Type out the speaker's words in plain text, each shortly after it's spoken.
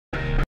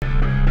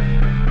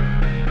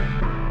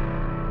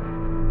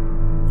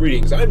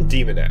Greetings, I'm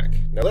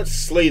Demonac. Now let's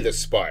slay the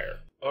Spire.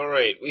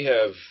 Alright, we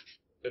have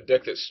a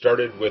deck that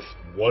started with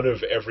one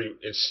of every...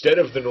 Instead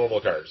of the normal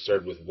card,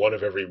 started with one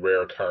of every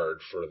rare card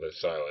for the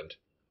Silent.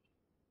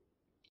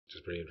 Which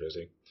is pretty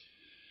interesting.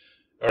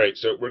 Alright,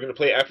 so we're going to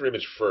play After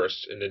Image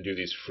first, and then do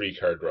these free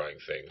card drawing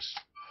things.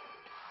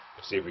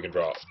 Let's see if we can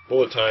draw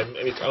Bullet Time.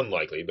 I mean, it's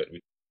unlikely, but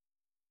we...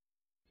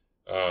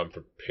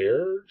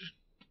 Prepared?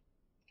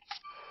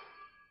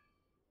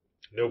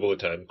 No Bullet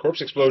Time. Corpse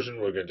Explosion,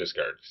 we're going to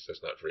discard, because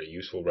that's not very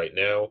useful right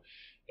now.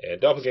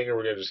 And Doppelganger,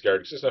 we're going to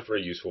discard, because it's not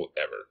very useful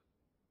ever.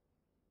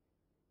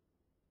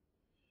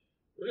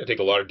 We're going to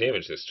take a lot of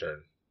damage this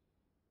turn.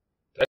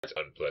 That's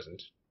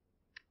unpleasant.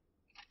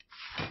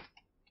 I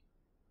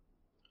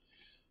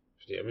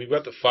mean, we've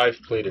got the 5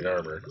 plated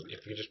armor.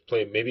 If we just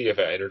play, maybe if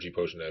I have Energy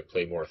Potion, I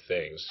play more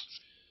things.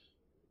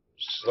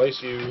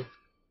 Slice you.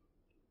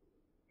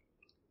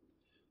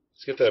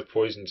 Let's get that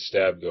Poison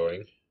Stab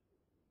going.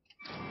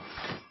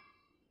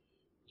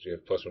 So we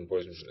have +1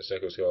 poison from the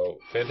Psycho Skull.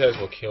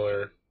 Phantasmal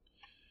Killer.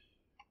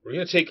 We're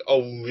going to take a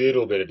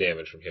little bit of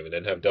damage from him and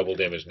then have double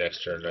damage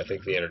next turn. I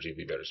think the energy would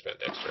be better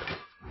spent next turn.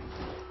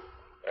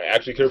 I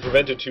actually could have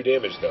prevented 2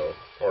 damage though.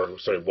 Or,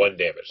 sorry, 1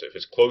 damage. If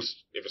it's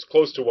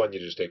close to 1, you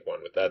just take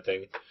 1 with that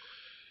thing.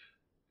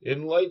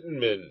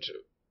 Enlightenment.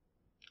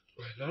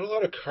 Not a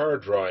lot of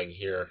card drawing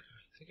here.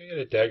 I think I'm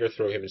going to dagger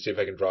throw him and see if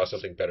I can draw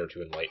something better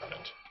to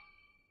Enlightenment.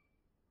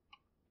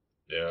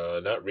 No,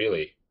 not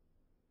really.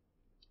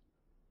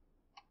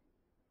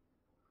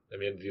 I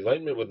mean, the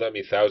Enlightenment would let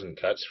me 1,000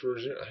 cuts for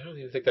 0. I don't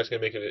even think that's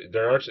going to make it...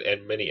 There aren't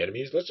many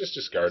enemies. Let's just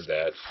discard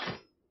that.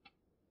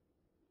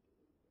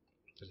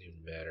 Doesn't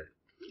even matter.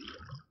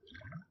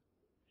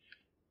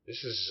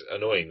 This is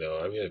annoying, though.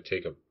 I'm going to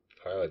take a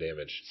pile of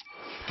damage.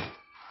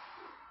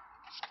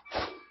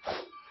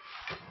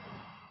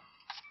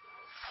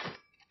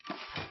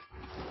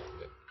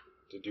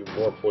 To do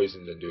more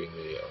poison than doing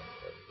the...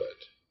 but...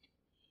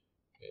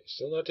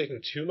 Still not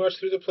taking too much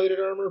through the plated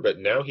armor, but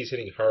now he's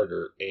hitting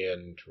harder,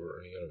 and we're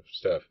running out of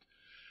stuff.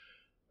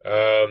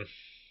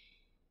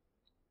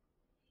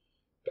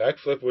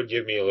 Backflip would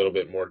give me a little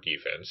bit more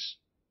defense.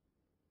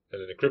 And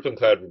then the Crippling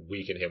Cloud would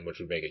weaken him, which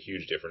would make a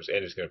huge difference,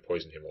 and it's going to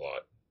poison him a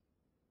lot.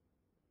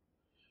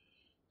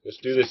 Let's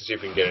do this and see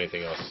if we can get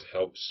anything else that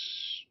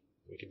helps.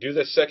 We could do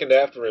the second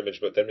After Image,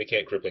 but then we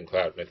can't Crippling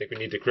Cloud, and I think we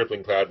need the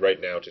Crippling Cloud right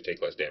now to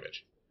take less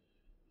damage.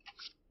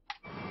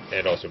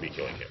 And also be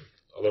killing him.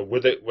 Although,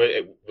 would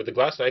the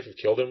Glass Knife have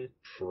killed him?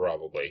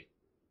 Probably.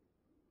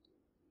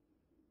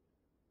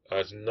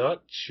 It's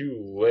not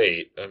too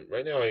late.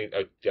 Right now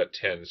I've got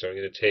 10, so I'm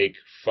going to take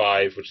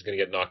 5, which is going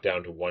to get knocked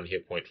down to 1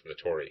 hit point from the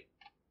Torii.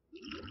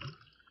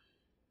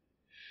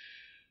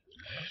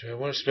 Do I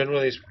want to spend one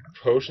of these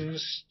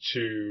potions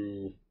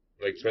to...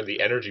 Like, spend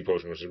the Energy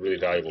Potion, which is a really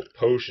valuable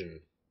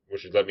potion,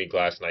 which would let me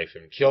Glass Knife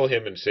him, kill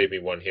him, and save me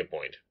 1 hit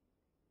point.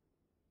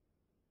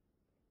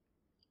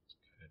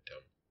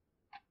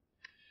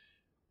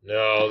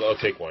 No, I'll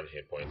take 1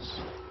 hit points.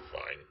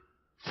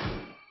 Fine.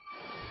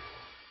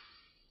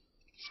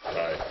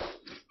 Bye.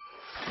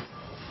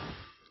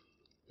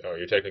 Oh,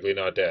 you're technically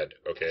not dead.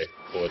 Okay,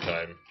 Bullet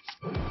Time.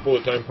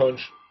 Bullet Time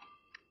Punch.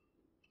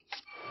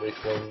 Wraith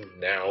Form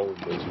now,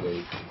 way too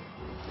late.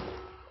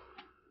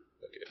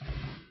 Okay.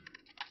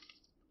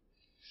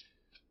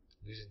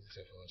 Losing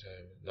stuff all the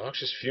time.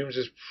 Noxious Fumes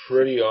is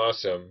pretty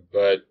awesome,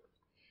 but...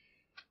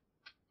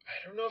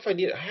 I don't know if I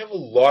need... I have a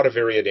lot of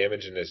area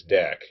damage in this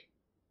deck.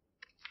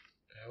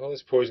 All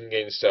this poison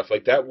gain stuff,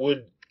 like that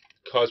would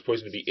cause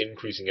poison to be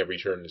increasing every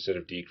turn instead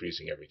of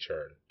decreasing every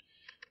turn.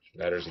 Which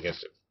matters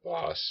against a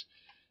boss.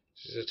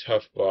 This is a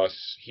tough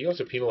boss. He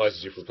also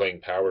penalizes you for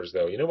playing powers,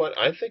 though. You know what?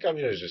 I think I'm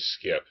going to just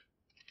skip.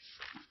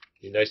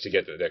 Be nice to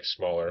get the deck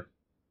smaller.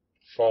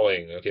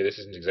 Falling. Okay, this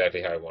isn't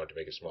exactly how I want to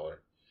make it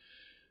smaller.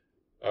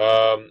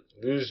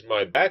 Lose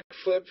my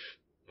backflip,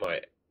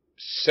 my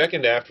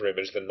second After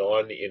Image, the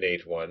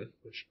non-innate one,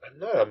 which I'm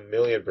not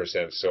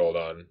 1,000,000% sold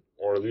on,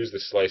 or lose the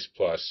Slice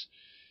Plus.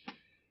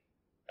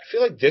 I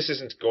feel like this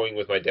isn't going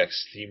with my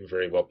deck's theme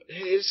very well, but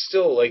it is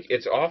still, like,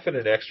 it's often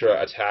an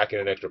extra attack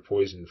and an extra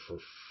poison for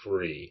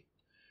free.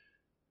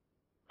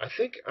 I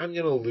think I'm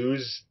going to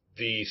lose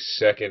the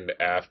second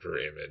After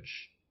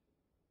Image.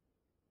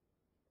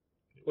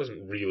 It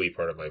wasn't really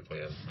part of my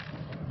plan.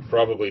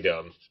 Probably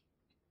dumb.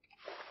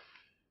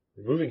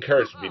 Removing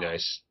cards would be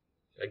nice.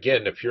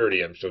 Again, the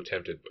Purity, I'm so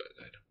tempted, but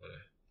I don't want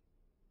to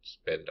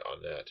spend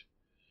on that.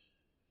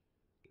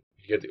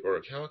 You get the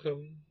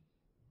Orichalcum.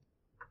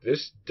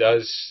 This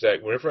does stack.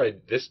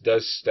 This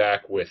does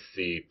stack with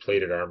the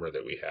plated armor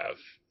that we have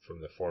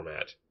from the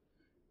format.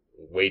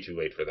 Way too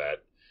late for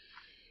that.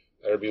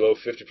 That are below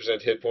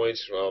 50% hit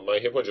points. Well, my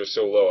hit points are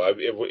so low.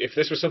 If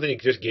this was something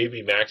that just gave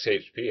me max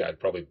HP, I'd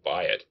probably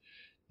buy it.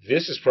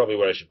 This is probably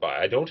what I should buy.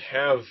 I don't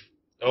have.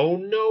 Oh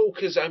no,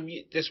 because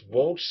this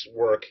won't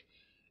work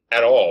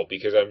at all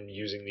because I'm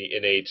using the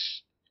innate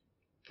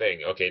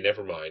thing. Okay,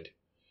 never mind.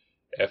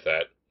 F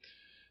that.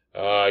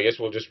 I guess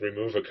we'll just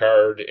remove a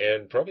card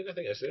and probably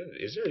nothing else.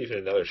 Is there even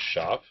another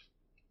shop?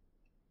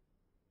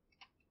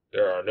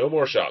 There are no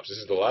more shops. This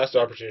is the last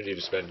opportunity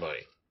to spend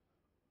money.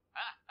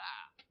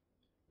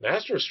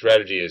 Master of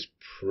Strategy is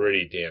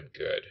pretty damn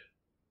good.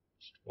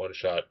 One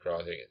shot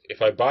crossing.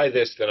 If I buy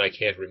this, then I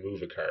can't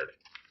remove a card.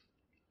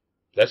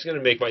 That's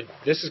gonna make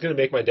this is gonna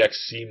make my deck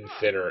seem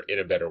thinner in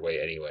a better way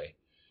anyway.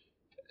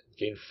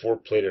 Gain 4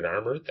 plated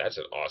armor. That's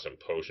an awesome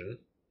potion.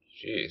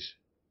 Jeez.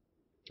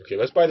 Okay,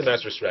 let's buy the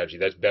Master of Strategy.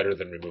 That's better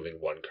than removing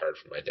 1 card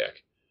from my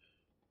deck.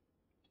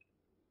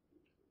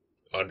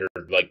 Under,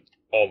 like,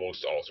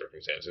 almost all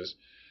circumstances.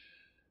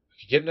 I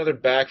could get another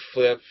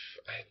backflip,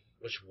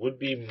 which would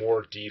be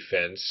more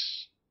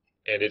defense,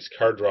 and it's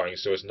card drawing,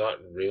 so it's not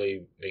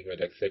really making my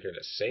deck thicker in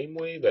the same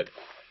way, but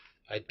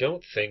I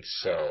don't think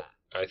so.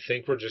 I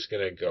think we're just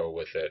going to go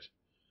with it.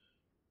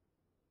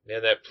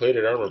 Man, that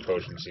plated armor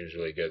potion seems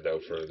really good, though,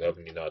 for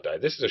helping me not die.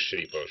 This is a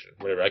shitty potion.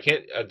 Whatever. I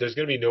can't... there's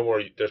going to be no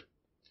more...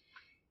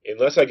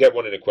 unless I get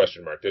one in a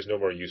question mark, there's no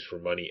more use for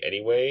money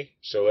anyway,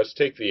 so let's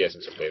take the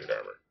essence of plated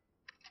armor.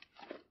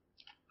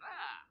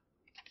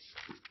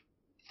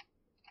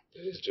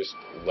 It is just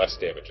less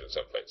damage in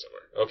some fight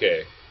somewhere.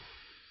 Okay.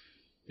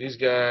 These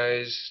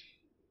guys...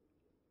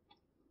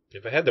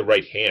 If I had the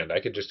right hand, I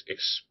could just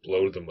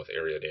explode them with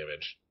area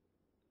damage.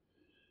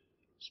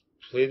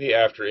 Play the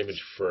after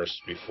image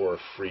first before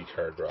free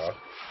card draw.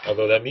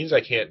 Although that means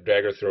I can't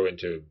dagger throw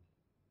into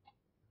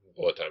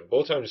bullet time.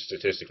 Bullet time is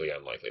statistically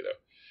unlikely,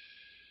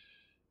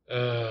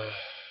 though.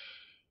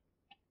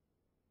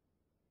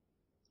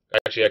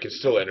 Actually, I could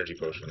still energy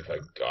potion if I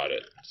got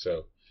it.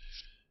 So,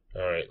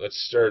 alright, let's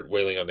start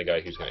wailing on the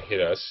guy who's going to hit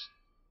us.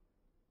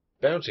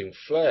 Bouncing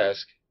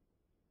Flask.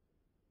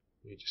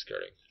 What are you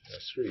discarding?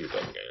 Screw you,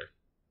 Doppelganger.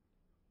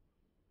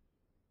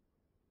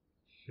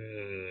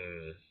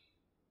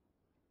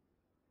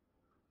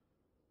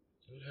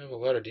 Don't have a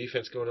lot of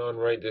defense going on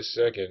right this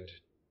second.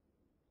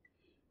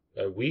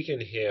 I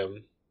weaken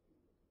him.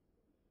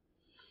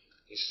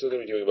 He's still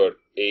going to be doing about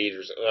 8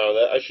 or something.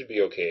 No, I should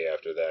be okay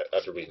after that.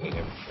 After weakening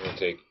him, I'm going to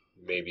take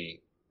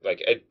maybe...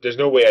 Like, there's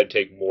no way I'd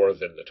take more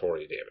than the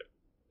Torii damage.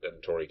 Than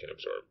the Torii can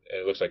absorb. And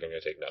it looks like I'm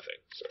going to take nothing.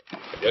 So,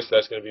 I guess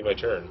that's going to be my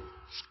turn.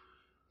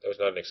 That was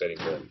not an exciting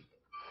turn.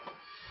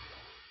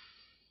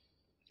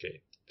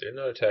 Okay, they're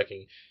not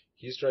attacking.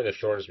 He's trying to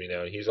Thorns me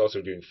now, and he's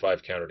also doing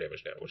 5 counter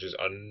damage now, which is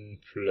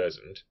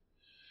unpleasant.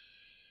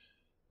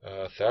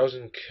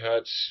 1,000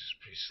 cuts,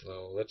 pretty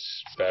slow.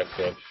 Let's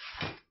backflip.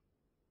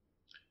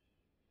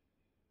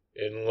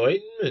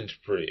 Enlightenment,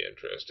 pretty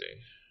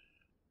interesting.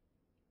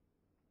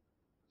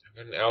 I've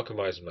got an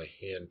Alchemize in my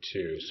hand,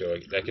 too, so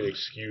that could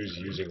excuse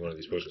using one of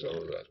these potions all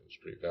over that. It's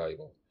pretty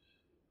valuable.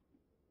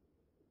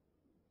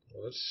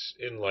 Well, let's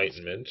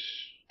Enlightenment.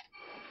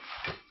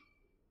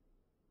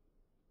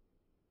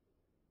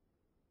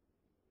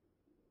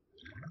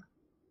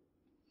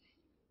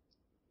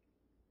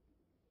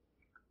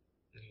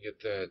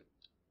 Get that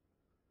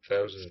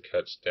 1,000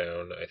 cuts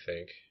down, I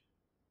think.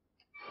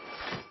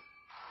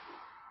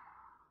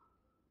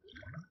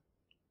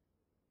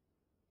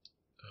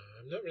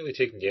 I'm not really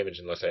taking damage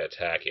unless I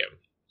attack him,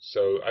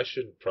 so I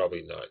should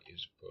probably not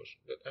use a potion.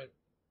 But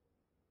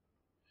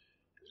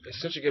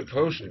it's such a good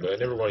potion, but I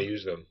never want to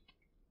use them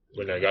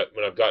when I've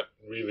got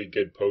really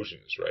good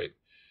potions, right?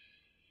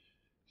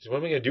 So what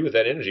am I going to do with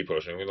that energy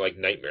potion? I'm going to like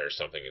Nightmare or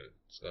something, and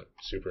it's not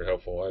super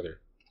helpful either.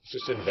 It's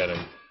just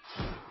Envenom.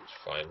 It's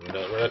fine.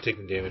 We're not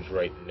taking damage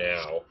right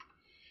now.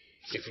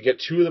 If we get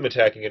 2 of them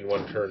attacking in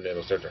one turn, then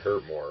it'll start to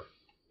hurt more.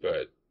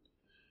 But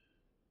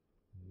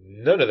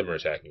none of them are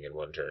attacking in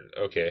one turn.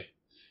 Okay.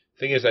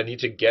 Thing is, I need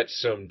to get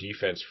some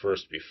defense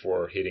first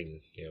before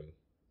hitting him.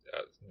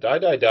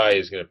 Die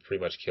is going to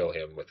pretty much kill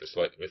him with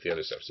the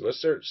other stuff. So let's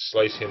start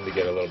slice him to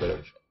get a little bit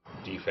of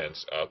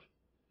defense up.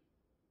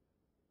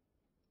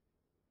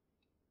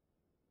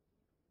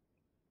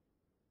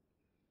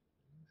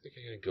 I think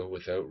I'm going to go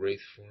without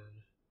Wraith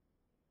Form.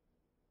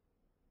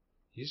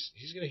 He's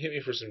going to hit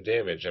me for some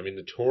damage. I mean,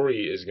 the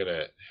Torii is going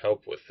to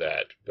help with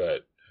that,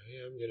 but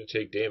I am going to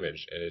take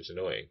damage, and it's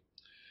annoying.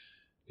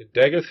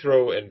 Dagger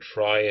throw and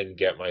try and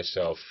get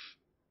myself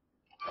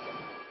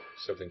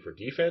something for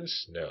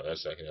defense? No,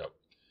 that's not going to help.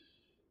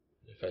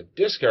 If I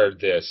discard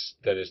this,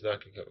 then it's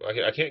not going to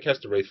come. I can't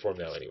cast the Wraith Form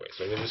now anyway,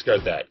 so I'm going to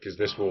discard that, because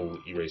this will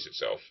erase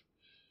itself.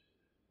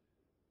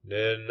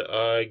 Then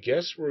I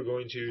guess we're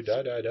going to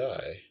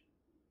die.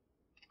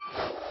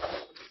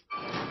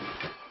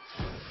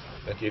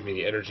 That gave me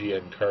the energy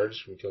and cards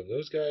from killing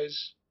those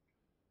guys.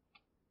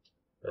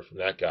 Or from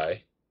that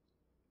guy.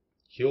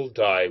 He'll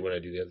die when I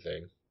do the other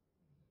thing.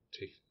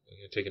 I'm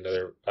going to take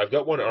another... I've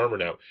got 1 armor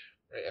now.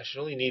 Right, I should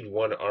only need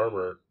 1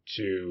 armor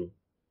to...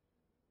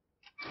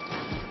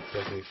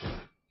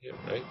 Yeah,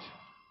 right?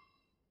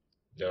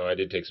 No, I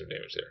did take some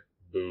damage there.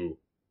 Boo.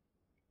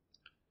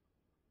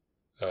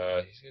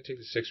 He's going to take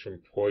the 6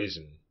 from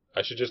poison.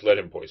 I should just let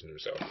him poison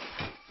himself.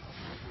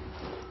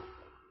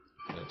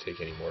 I don't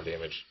take any more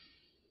damage.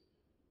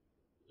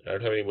 I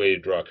don't have any way to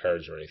draw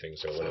cards or anything,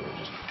 so whatever,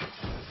 just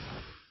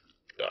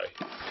die.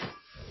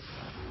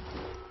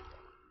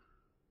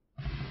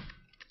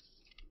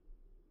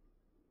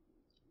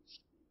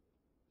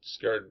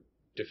 Discard,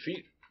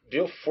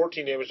 deal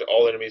 14 damage to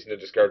all enemies and then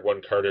discard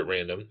 1 card at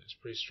random. That's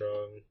pretty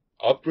strong.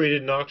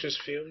 upgraded Noxious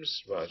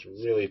Fumes. Wow, it's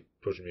really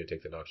pushing me to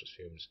take the Noxious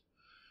Fumes,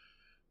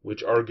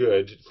 which are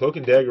good. Cloak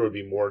and Dagger would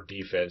be more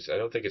defense. I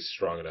don't think it's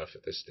strong enough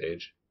at this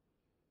stage.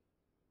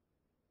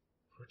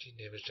 14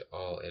 damage to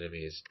all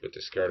enemies, but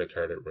discard a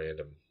card at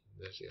random.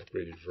 That's the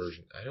upgraded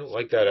version. I don't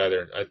like that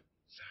either.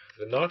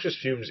 The Noxious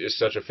Fumes is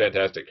such a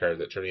fantastic card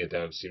that turning it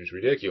down seems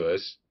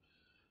ridiculous.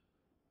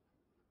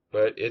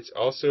 But it's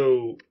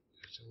also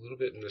a little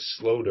bit in the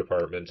slow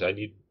department. I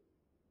need...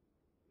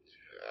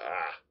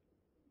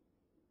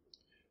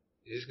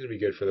 It is going to be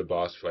good for the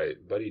boss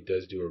fight, but he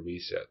does do a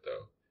reset,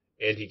 though.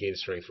 And he gains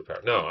strength for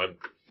power. No, I'm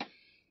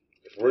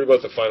worried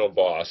about the final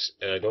boss,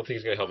 and I don't think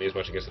he's going to help me as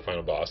much against the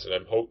final boss,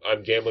 and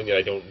I'm gambling that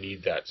I don't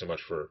need that so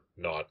much for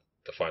not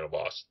the final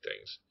boss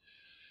things.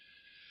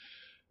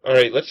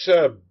 Alright, let's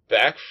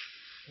back...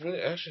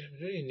 Actually, I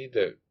really need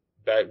the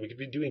back... We could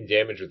be doing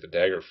damage with the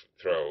dagger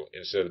throw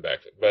instead of the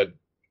backflip, but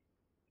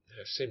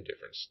same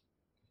difference.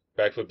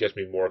 Backflip gets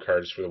me more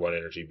cards for the 1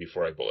 energy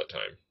before I bullet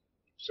time.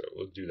 So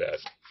we'll do that.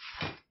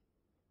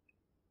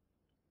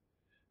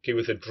 Okay,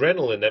 with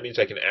Adrenaline, that means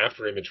I can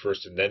after image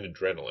first and then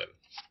Adrenaline.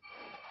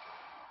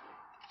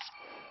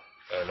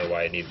 I don't know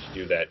why I needed to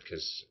do that,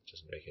 because it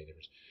doesn't make any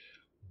difference.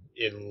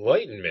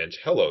 Enlightenment,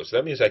 hello, so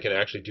that means I can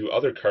actually do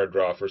other card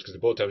draw first, because the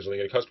bullet time is only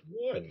going to cost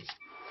 1.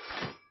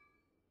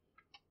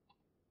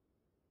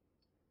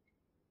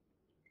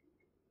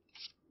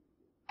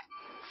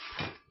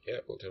 Yeah,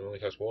 bullet time only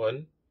costs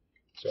 1.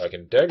 So I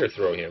can dagger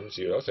throw him,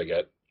 see what else I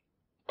get.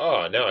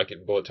 Ah, now I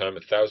can bullet time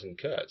 1,000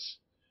 cuts.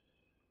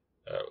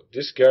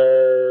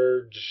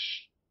 Discard,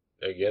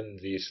 again,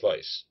 the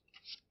slice.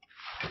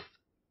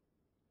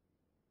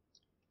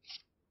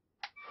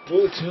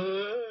 Bullet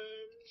time,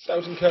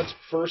 1,000 cuts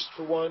first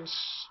for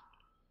once.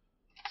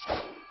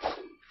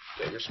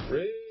 Dagger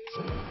spray.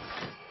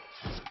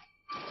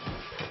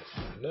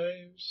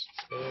 Knives,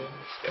 and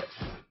stab.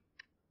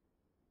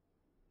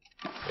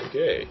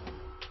 Okay.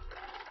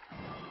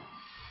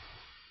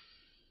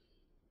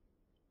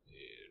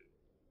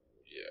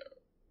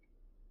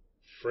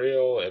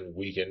 Frail and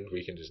weakened.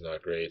 Weakened is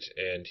not great.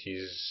 And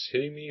he's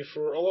hitting me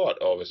for a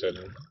lot all of a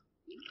sudden.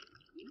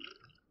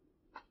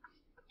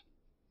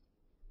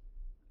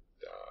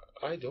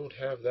 I don't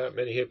have that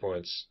many hit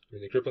points. I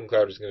mean, the Crippling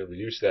Cloud is going to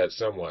reduce that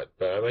somewhat,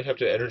 but I might have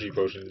to Energy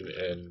Potion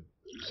and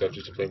stuff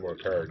just to play more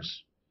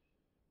cards.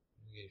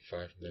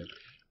 5 from that.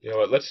 You know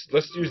what? Let's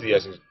use the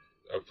Essence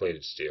of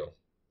Plated Steel.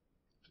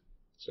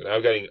 So now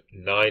I'm getting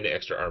 9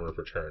 extra armor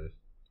per turn.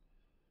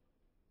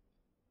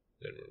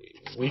 Then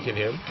we weaken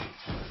him.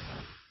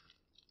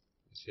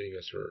 He's hitting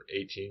us for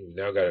 18. We've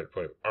now got a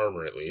point of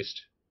armor at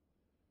least.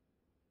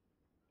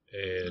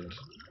 And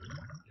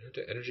you have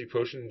to Energy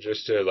Potion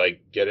just to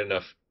like get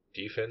enough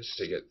defense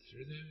to get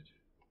through that.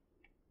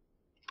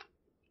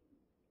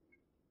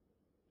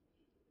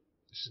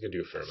 This is going to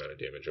do a fair amount of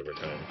damage over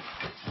time.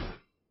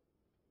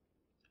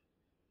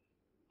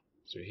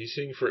 So he's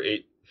hitting for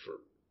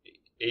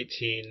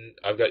 18.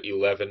 I've got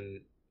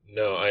 11.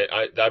 No,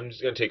 I'm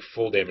just going to take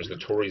full damage. The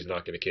Tori's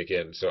not going to kick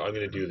in, so I'm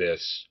going to do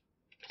this.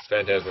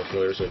 Phantasmal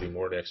Killer, so I do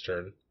more next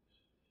turn.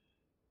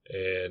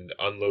 And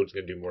Unload's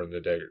going to do more than the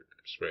Dagger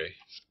Spray.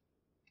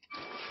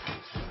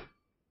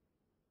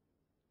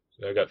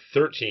 So I've got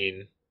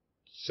 13,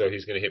 so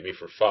he's going to hit me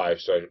for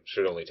 5, so I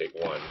should only take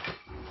 1.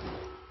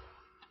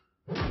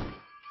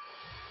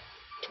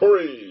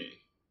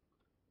 Tori!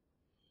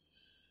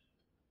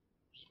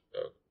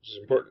 Oh, this is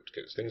important,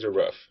 because things are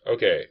rough.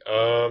 Okay,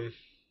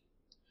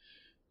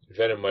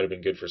 Venom might have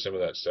been good for some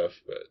of that stuff,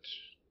 but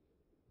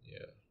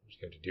yeah, I'm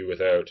just going to do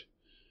without.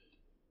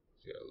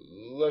 He's got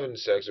 11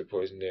 stacks of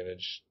poison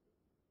damage.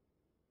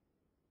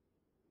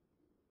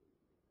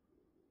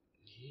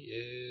 He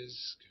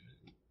is going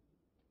to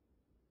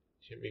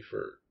hit me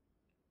for...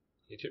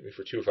 He'd hit me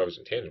for 2 if I was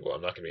intangible.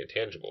 I'm not going to be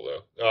intangible,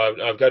 though.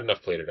 I've got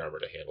enough plated armor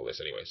to handle this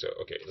anyway, so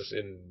okay, let's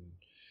in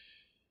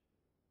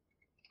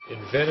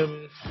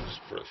Venom,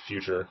 just for the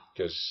future,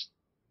 because,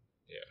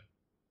 yeah.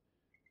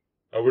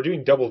 Oh, we're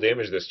doing double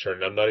damage this turn,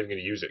 and I'm not even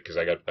going to use it because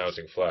I got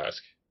Bouncing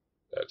Flask.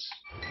 That's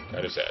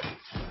kind of sad.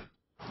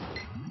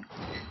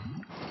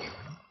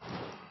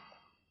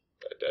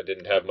 I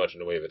didn't have much in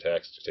the way of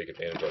attacks to take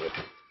advantage of it.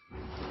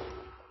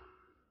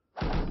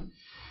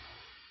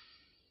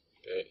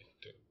 Okay.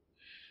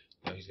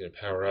 Now he's going to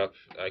power up.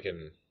 I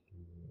can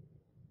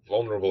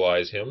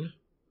vulnerabilize him.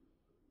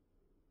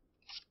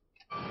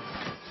 I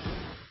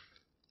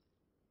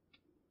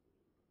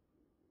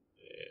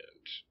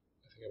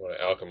want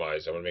to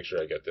alchemize. I want to make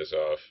sure I get this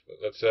off. But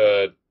let's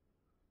I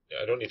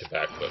don't need to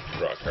backflip to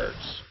draw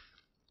cards.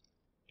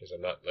 Because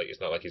I'm not like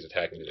it's not like he's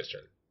attacking me this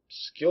turn.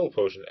 Skill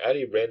potion. Add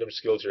a random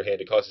skill to your hand.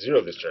 It costs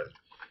 0 this turn.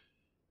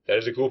 That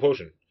is a cool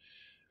potion.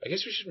 I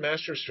guess we should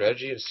master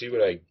strategy and see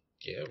what I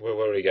get.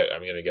 What do we get?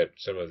 I'm going to get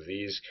some of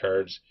these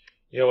cards.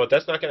 You know what?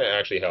 That's not going to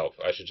actually help.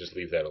 I should just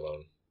leave that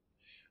alone.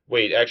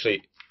 Wait,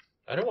 actually,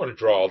 I don't want to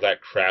draw all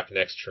that crap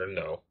next turn,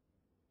 though.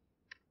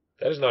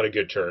 That is not a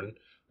good turn.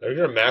 We're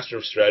going to Master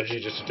of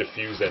Strategy just to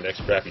defuse that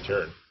next crappy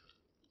turn.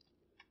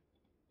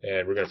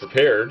 And we're going to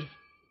Prepared.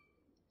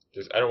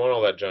 Just, I don't want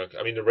all that junk.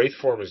 I mean, the Wraith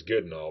form is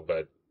good and all,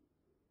 but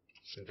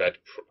In fact,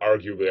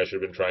 arguably I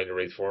should have been trying to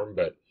Wraith form,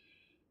 but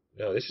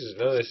no, none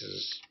of this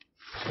is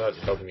not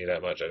helping me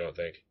that much, I don't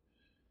think.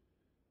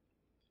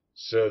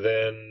 So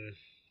then,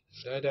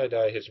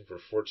 die, hits him for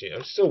 14.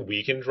 I'm still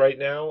weakened right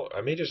now.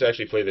 I may just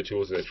actually play the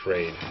Tools of the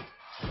Trade.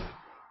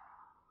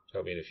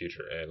 Help me in the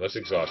future. And let's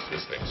exhaust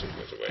this thing so it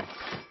goes away.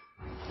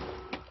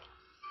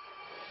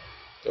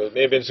 So it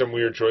may have been some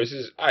weird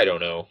choices. I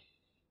don't know.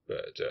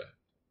 But,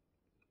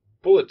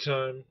 bullet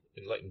time.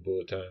 Enlightened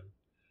bullet time.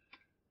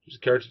 Use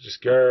a card to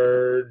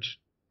discard.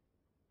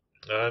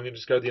 I'm going to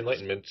discard the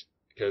Enlightenment,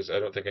 because I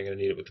don't think I'm going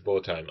to need it with the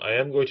bullet time. I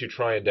am going to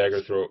try and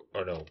dagger throw...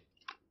 Oh, no.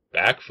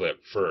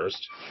 Backflip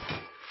first.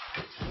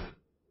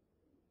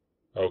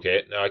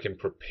 Okay, now I can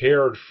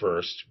prepare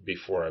first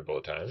before I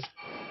bullet time.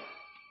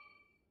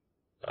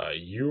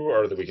 You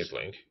are the weakest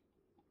link.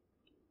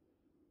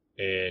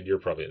 And you're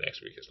probably the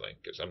next weakest link,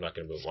 because I'm not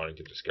going to move wanting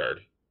to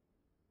discard.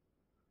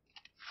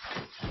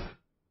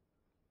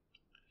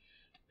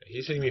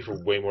 He's hitting me for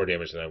way more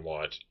damage than I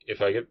want.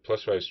 If I get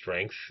 +5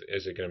 strength,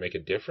 is it going to make a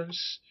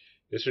difference?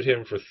 This would hit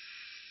him for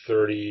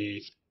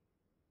 30...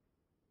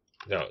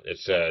 No,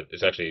 it's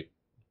actually...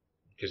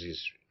 Because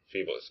he's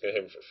feeble. It's going to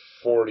hit him for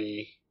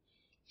 40.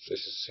 This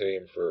is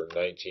hitting him for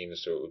 19,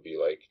 so it would be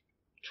like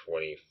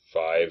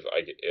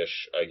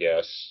 25-ish, I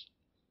guess.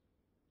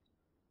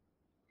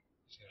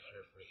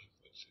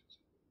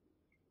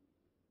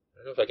 I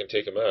don't know if I can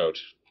take him out.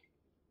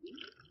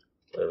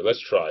 Whatever,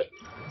 let's try.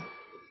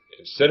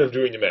 Instead of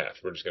doing the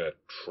math, we're just going to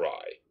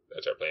try.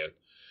 That's our plan.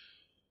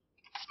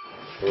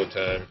 Bullet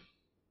time.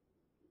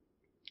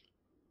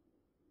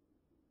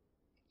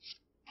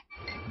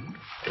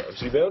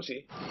 Bouncy,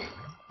 bouncy.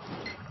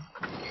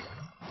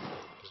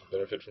 Doesn't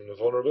benefit from the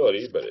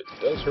vulnerability, but it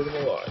does hurt him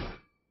a lot.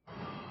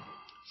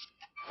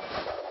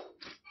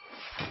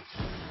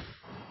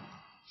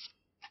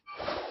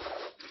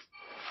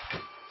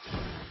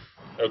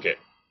 Okay.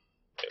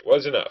 It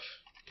was enough.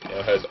 It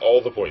now has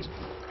all the poison.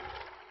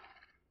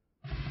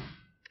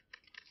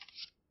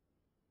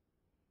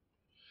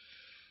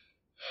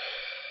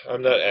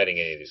 I'm not adding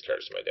any of these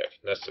cards to my deck.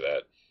 Next to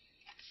that.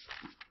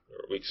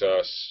 Weak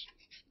sauce.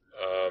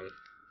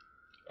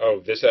 Oh,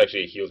 this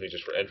actually heals me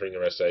just for entering the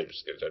rest site,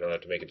 just because I don't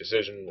have to make a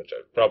decision, which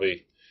I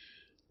probably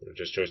would have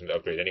just chosen to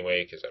upgrade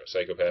anyway, because I'm a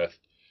psychopath.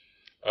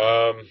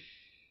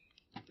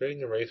 Upgrading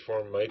the Wraith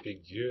form might be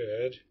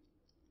good.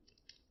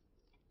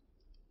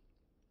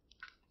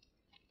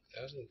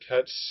 1,000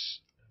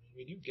 cuts.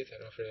 We do get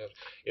that off right now.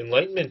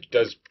 Enlightenment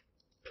does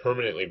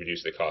permanently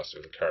reduce the cost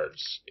of the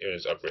cards when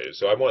it's upgraded,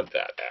 so I want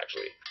that,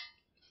 actually.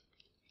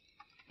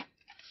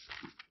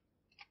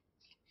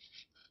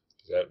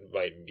 That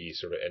might be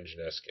sort of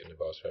engine-esque in the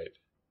boss fight.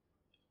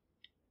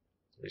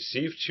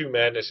 Receive 2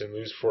 madness and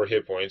lose 4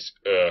 hit points.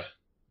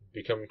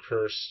 Become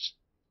cursed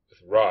with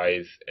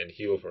writhe and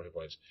heal 4 hit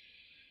points.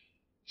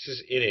 This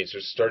is innate, so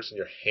it starts in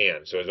your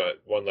hand, so it's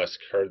not one less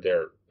card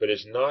there. But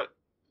it's not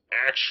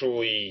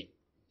actually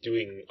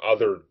doing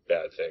other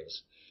bad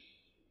things.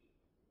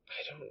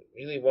 I don't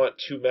really want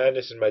 2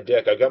 madness in my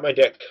deck. I got my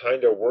deck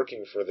kind of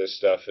working for this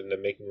stuff, and then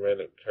making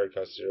random card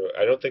cost 0.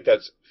 I don't think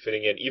that's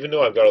fitting in, even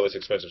though I've got all this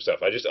expensive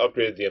stuff. I just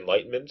upgraded the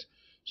Enlightenment,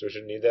 so I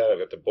shouldn't need that. I've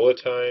got the bullet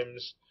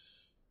times.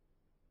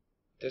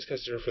 This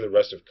costs 0 for the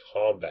rest of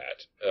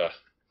combat. Ugh.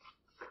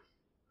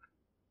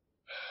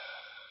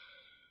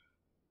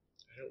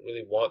 I don't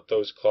really want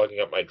those clogging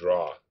up my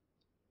draw.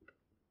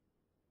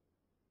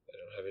 I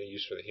don't have any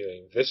use for the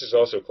healing. This is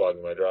also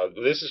clogging my draw.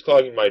 This is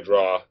clogging my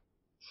draw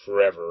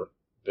forever.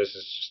 This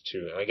is just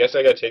 2. I guess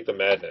I gotta take the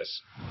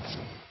madness.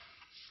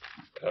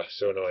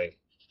 So annoying.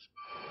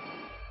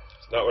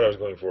 It's not what I was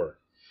going for.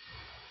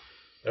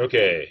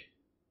 Okay.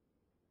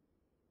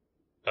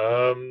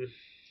 We're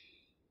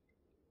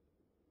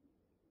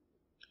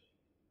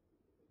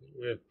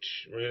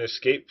gonna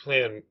escape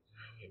plan.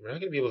 We're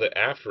not gonna be able to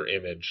after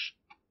image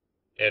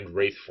and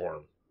Wraith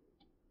form.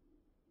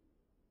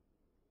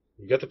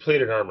 We got the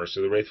plated armor,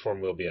 so the Wraith form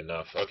will be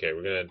enough. Okay,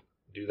 we're gonna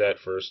do that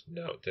first.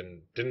 No,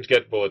 didn't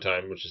get bullet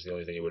time, which is the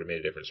only thing that would have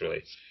made a difference,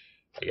 really.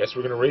 I guess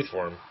we're going to Wraith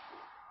form.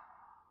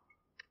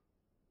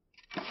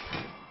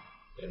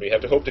 And we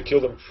have to hope to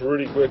kill them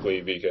pretty quickly,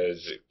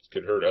 because it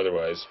could hurt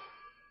otherwise.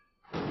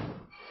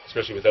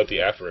 Especially without the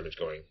after image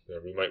going.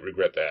 We might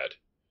regret that.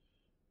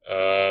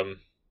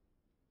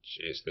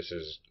 Jeez, this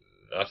is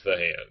not the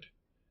hand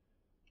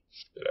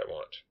that I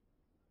want.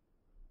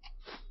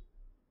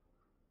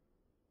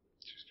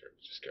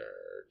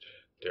 Discard.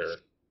 There.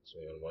 It's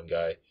only on one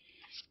guy.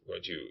 I'm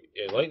going to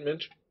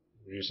Enlightenment,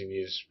 reducing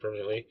these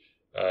permanently.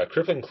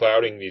 Crippling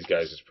Clouding these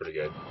guys is pretty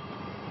good.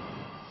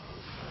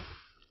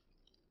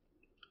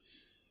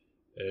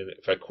 And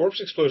if I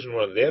Corpse Explosion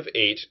 1, they have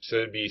 8, so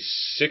it'd be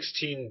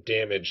 16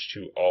 damage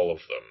to all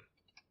of them.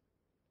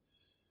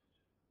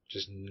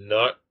 Just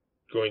not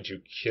going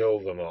to kill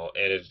them all,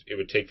 and it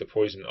would take the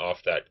poison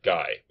off that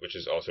guy, which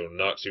is also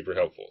not super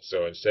helpful.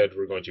 So instead,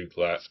 we're going to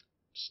Glass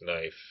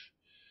Knife.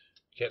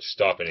 Can't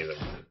stop any of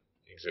them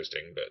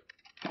existing, but...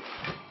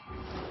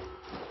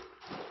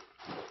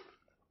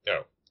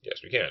 Oh,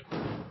 yes, we can.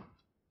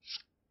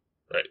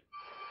 Right.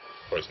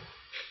 Poison.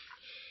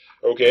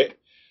 Okay.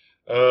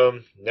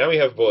 Now we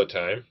have bullet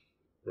time.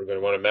 We're going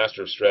to want a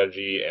master of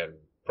strategy and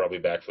probably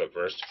backflip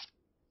first.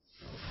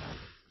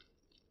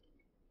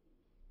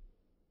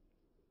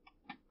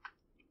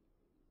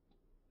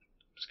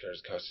 This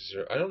card's cost is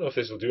 0. I don't know if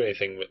this will do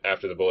anything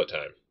after the bullet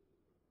time.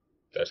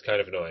 That's kind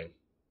of annoying.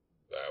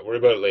 Worry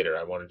about it later.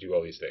 I want to do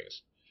all these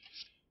things.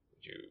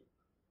 Do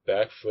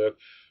backflip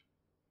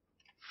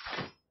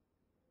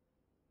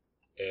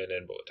and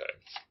then bullet time.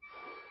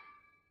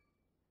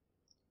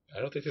 I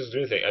don't think this will do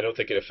anything. I don't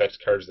think it affects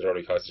cards that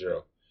already cost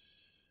 0.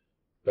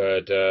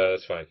 But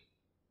that's fine.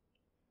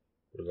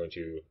 We're going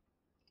to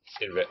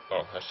invent.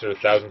 Oh, I should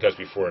have 1,000 cuts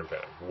before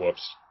invent.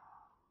 Whoops.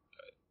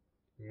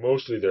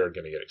 Mostly they're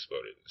going to get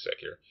exploded in a sec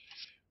here.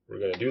 We're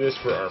going to do this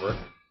for armor.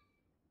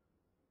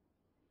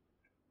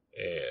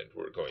 And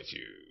we're going to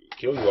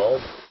kill you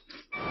all.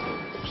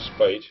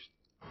 Spite.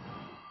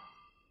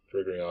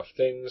 Triggering off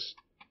things.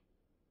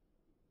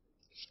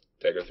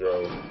 Dagger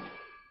throw.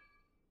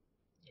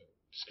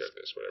 Discard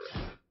this,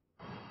 whatever.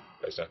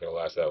 It's not going to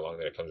last that long,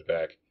 then it comes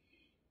back.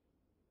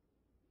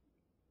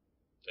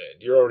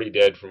 And you're already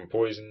dead from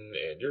poison,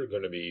 and you're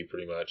going to be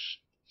pretty much...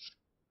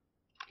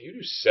 You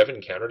do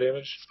 7 counter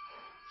damage?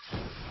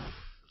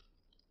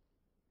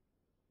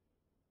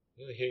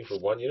 You're only hitting for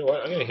 1? You know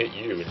what? I'm going to hit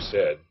you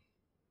instead.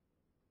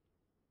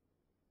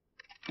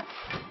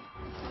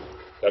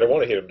 I don't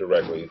want to hit him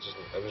directly.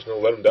 I'm just going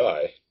to let him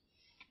die.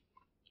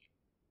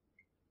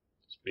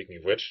 Speaking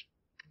of which,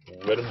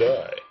 let him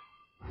die.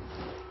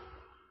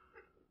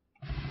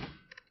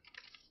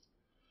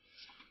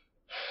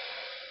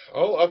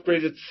 All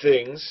upgraded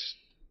things.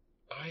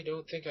 I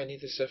don't think I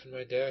need this stuff in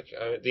my deck.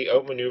 The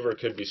outmaneuver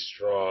could be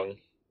strong.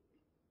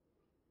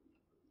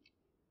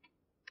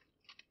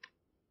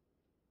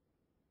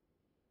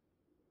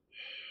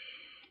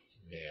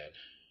 Man.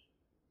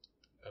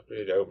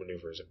 Upgraded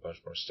outmaneuver is a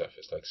bunch more stuff.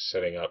 It's like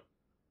setting up.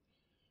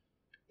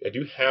 I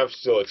do have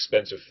still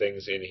expensive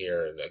things in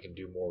here, and I can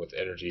do more with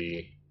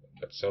energy.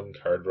 Got some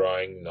card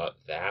drawing, not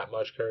that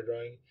much card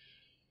drawing.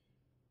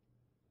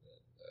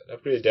 An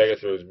upgraded dagger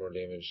throws more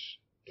damage.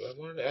 Do I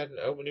want to add an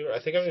outmaneuver?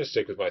 I think I'm going to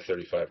stick with my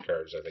 35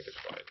 cards. I think it's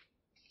fine.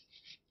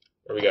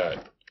 What do we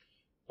got?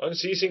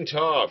 Unceasing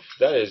Top.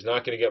 That is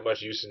not going to get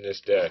much use in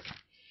this deck.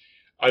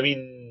 I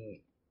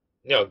mean,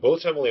 no,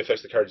 bullet time only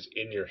affects the cards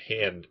in your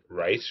hand,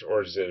 right?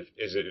 Or is it?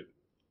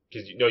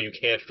 Because no, you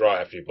can't draw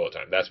after your bullet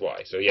time. That's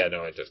why. So yeah,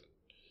 no, it doesn't.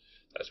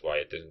 That's why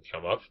it didn't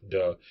come up.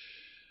 Duh.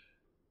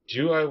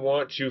 Do I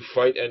want to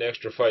fight an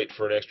extra fight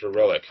for an extra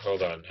relic?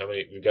 Hold on. How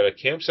many? We've got a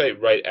campsite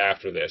right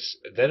after this.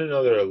 Then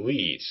another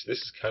elite. This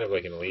is kind of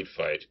like an elite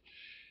fight.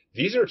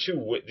 These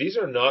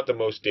are not the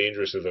most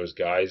dangerous of those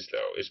guys,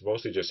 though. It's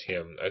mostly just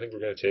him. I think we're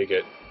going to take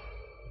it.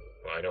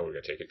 Well, I know we're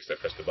going to take it because I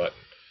pressed the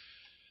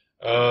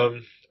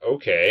button.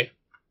 Okay.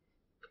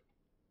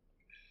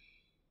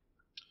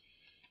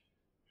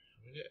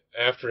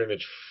 After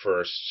image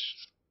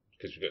first,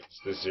 because we got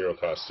this 0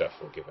 cost stuff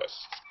will give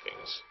us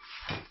things.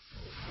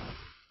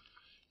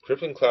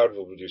 Crippling Cloud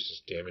will reduce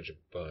his damage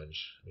a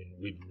bunch. I mean,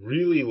 we'd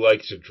really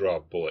like to draw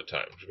bullet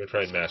time. We're going to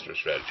try and master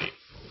strategy.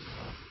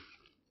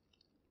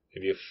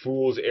 Maybe a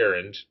fool's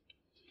errand.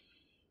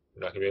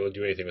 We're not going to be able to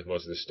do anything with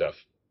most of this stuff.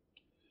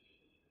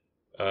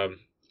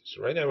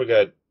 So right now we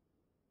got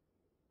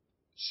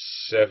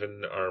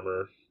 7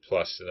 armor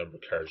plus the number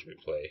of cards we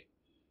play.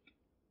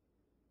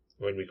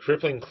 When we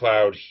Crippling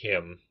Cloud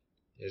him,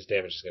 his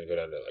damage is going to go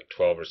down to like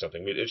 12 or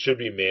something. It should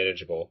be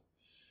manageable.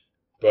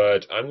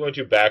 But I'm going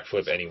to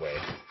backflip anyway.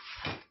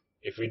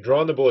 If we'd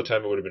drawn the bullet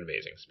time, it would have been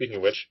amazing. Speaking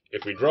of which,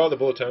 if we draw the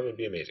bullet time, it would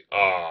be amazing.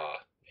 Ah,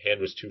 hand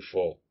was too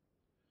full.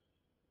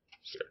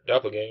 So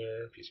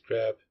doppelganger, piece of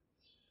crap.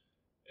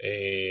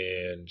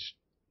 And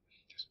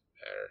doesn't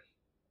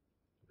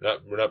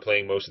matter. We're not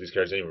playing most of these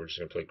cards anyway. We're just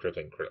going to play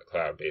Crippling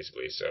Cloud,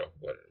 basically. So,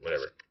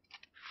 whatever.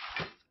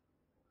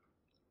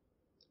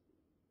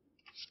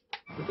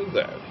 Crippling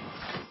Cloud.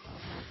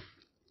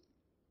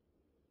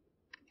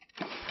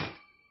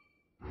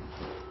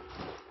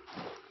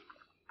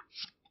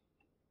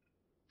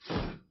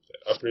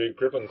 Upgraded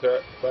Crippling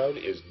Cloud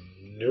is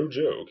no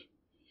joke.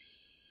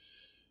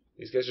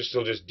 These guys are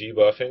still just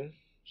debuffing,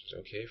 which is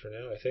okay for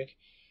now, I think.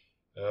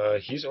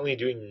 He's only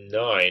doing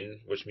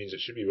 9, which means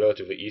it should be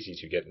relatively easy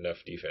to get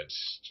enough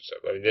defense.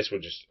 I mean, this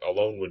would just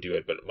alone would do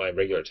it, but my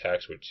regular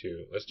attacks would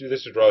too. Let's do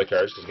this to draw the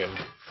cards, because again,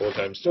 bullet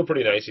time's still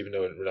pretty nice, even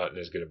though we're not in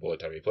as good a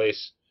bullet timey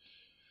place.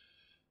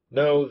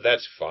 No,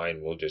 that's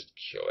fine. We'll just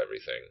kill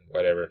everything.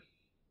 Whatever.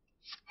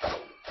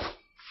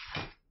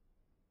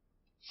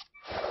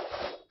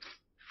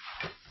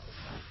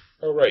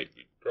 Oh, right.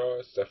 We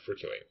draw stuff for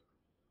killing.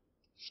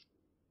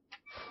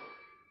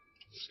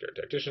 Discard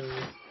Tactician.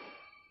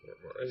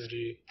 More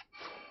energy.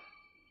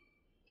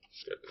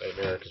 Discard the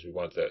Nightmare, because we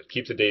want to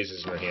keep the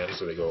dazes in our hands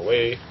so they go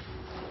away.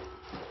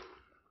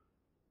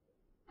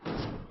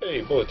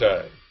 Hey, bullet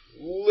time.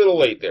 Little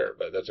late there,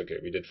 but that's okay.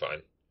 We did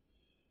fine.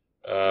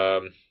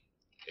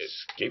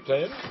 Escape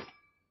plan?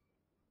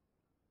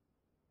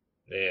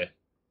 Nah.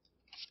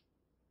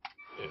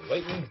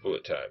 Enlightened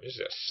bullet time. This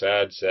is a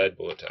sad, sad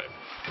bullet time.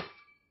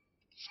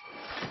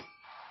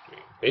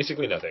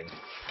 Basically nothing.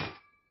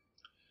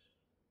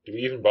 Do we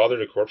even bother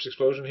to corpse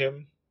explosion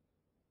him?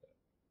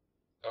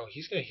 Oh,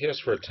 he's going to hit us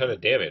for a ton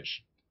of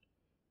damage.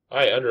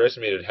 I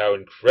underestimated how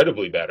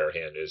incredibly bad our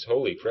hand is.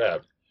 Holy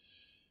crap.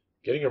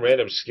 Getting a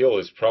random skill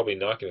is probably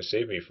not going to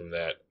save me from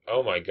that.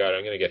 Oh my god,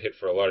 I'm going to get hit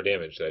for a lot of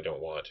damage that I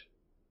don't want.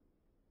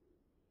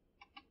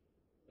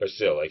 But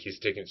still, like, he's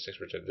taking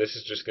 6%. This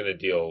is just going to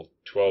deal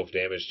 12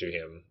 damage to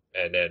him,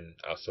 and then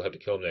I'll still have to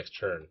kill him next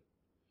turn.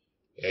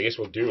 Yeah, I guess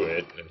we'll do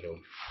it, and he'll...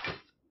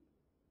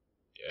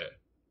 Yeah.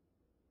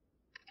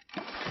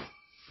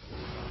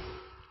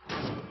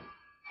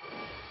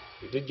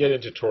 We did get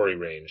into Tory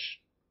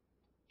range.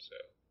 So,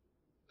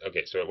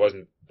 okay, so it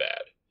wasn't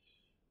bad.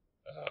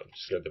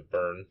 Just got the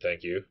burn,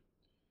 thank you.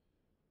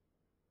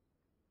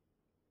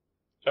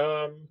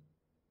 No,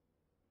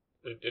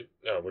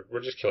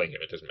 we're just killing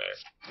him, it doesn't matter.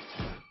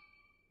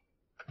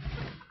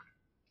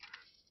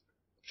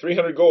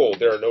 300 gold,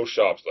 there are no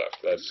shops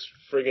left. That's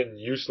friggin'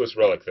 useless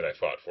relic that I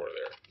fought for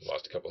there.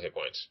 Lost a couple hit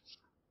points.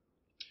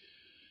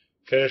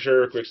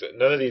 Finisher, quick...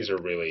 None of these are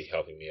really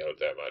helping me out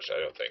that much, I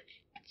don't think.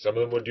 Some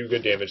of them would do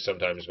good damage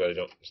sometimes, but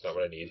it's not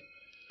what I need.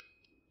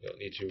 We don't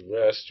need to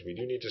rest. We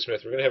do need to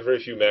smith. We're going to have very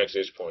few max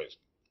H points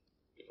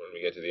when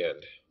we get to the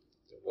end.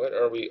 What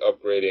are we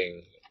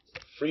upgrading?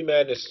 Free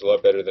Madness is a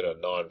lot better than a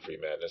non-free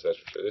Madness, that's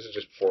for sure. This is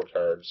just 4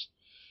 cards.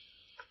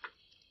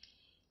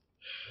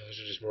 Those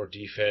are just more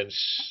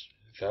defense.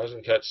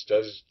 1,000 cuts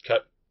does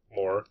cut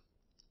more.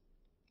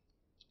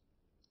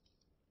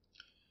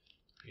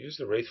 Use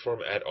the Wraith form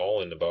at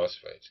all in the boss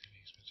fight. It's going to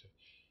be expensive.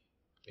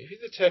 Maybe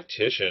the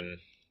Tactician.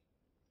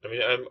 I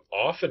mean, I'm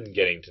often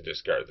getting to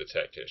discard the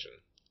Tactician.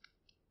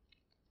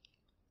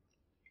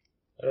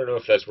 I don't know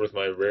if that's worth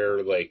my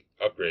rare, like,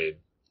 upgrade.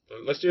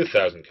 Let's do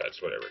 1,000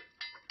 cuts, whatever.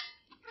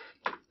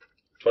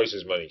 Twice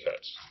as many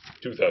cuts.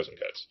 2,000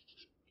 cuts.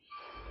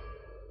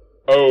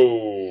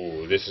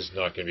 Oh, this is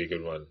not going to be a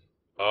good one.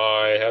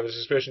 I have a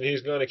suspicion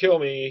he's going to kill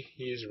me.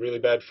 He's a really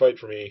bad fight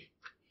for me.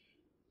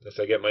 Unless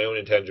I get my own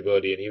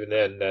intangibility, and even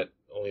then, that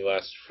only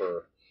lasts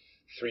for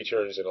 3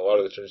 turns, and a lot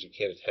of the turns you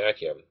can't attack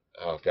him.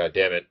 Oh, god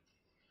damn it.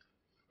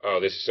 Oh,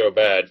 this is so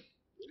bad.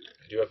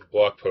 I do have a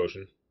block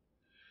potion.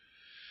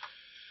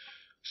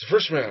 It's the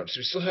first round, so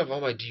we still have all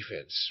my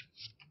defense.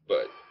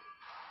 But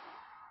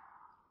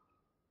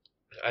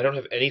I don't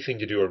have anything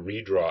to do a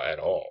redraw at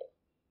all.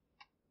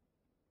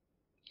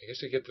 I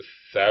guess I get the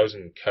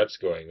 1,000 cuts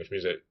going, which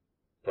means I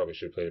probably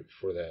should have played it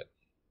before that.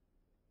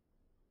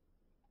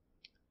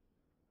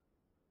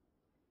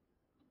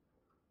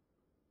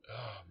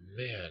 Oh,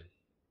 man.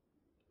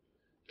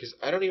 Because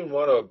I don't even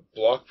want to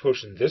block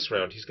potion this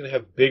round. He's going to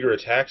have bigger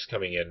attacks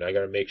coming in, and I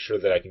got to make sure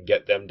that I can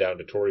get them down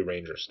to Tory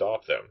range or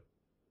stop them.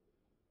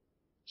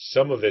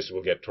 Some of this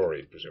will get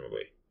Toried,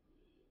 presumably.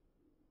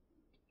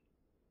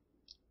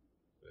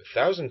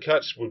 1,000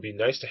 cuts would be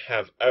nice to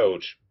have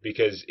out,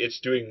 because it's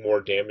doing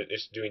more damage.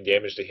 It's doing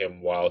damage to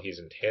him while he's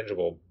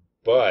intangible,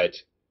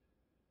 but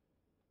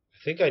I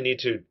think I need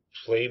to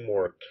play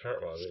more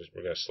cards. Well,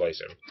 we're going to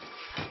slice him.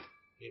 I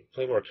need to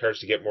play more cards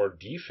to get more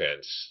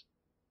defense.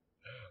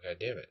 Oh, god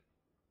damn it.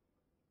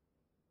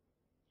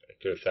 I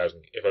could have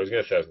 1,000. If I was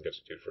going to 1,000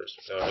 cuts, I'd do it first.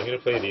 No, I'm going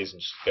to play these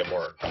and just get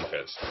more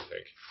defense, I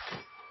think.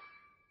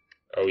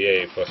 Oh,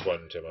 yay,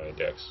 +1 to my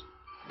dex.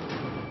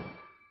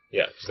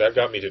 Yeah, because that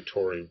got me to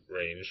Tory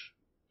range.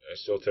 I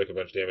still took a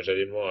bunch of damage I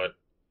didn't want.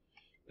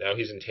 Now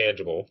he's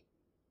intangible.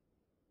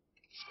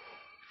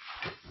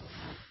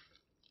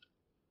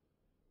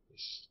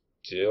 He's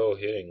still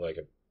hitting like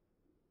a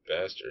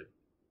bastard.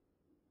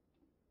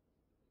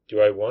 Do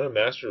I want a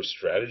Master of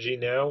Strategy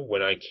now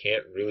when I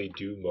can't really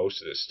do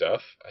most of this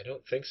stuff? I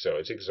don't think so.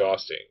 It's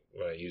exhausting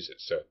when I use it.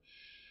 So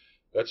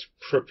let's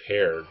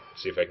prepare.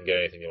 See if I can get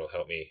anything that will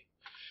help me.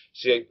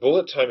 See, like,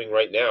 bullet timing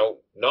right now,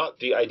 not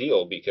the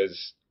ideal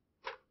because,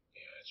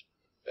 yeah, it's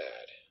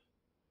bad.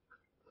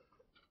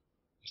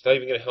 It's not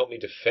even going to help me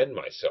defend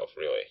myself,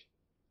 really.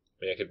 I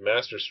mean, I could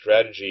Master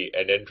Strategy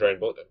and then try and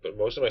bullet, but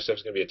most of my stuff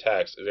is going to be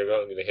attacks. They're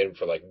going to hit him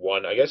for like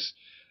 1. I guess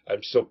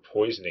I'm still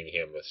poisoning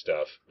him with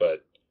stuff,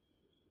 but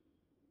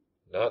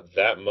not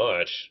that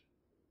much.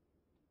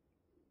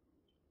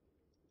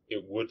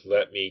 It would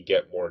let me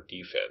get more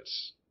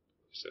defense,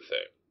 is the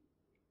thing.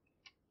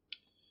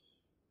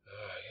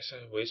 I guess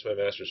I waste my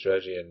Master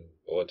Strategy and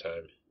bullet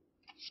time.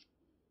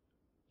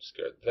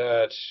 Discard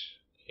that,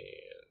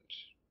 and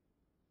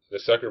the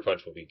Sucker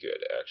Punch will be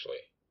good,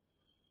 actually.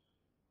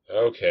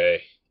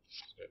 Okay.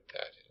 Discard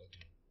that. It'll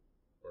do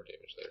more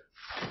damage later.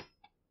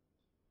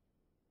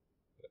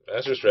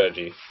 Master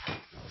Strategy.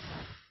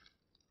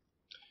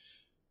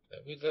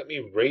 That would let me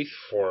Wraith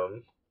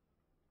form.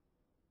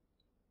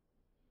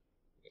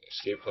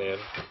 Escape plan.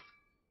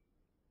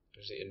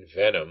 There's the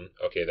Envenom.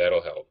 Okay,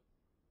 that'll help.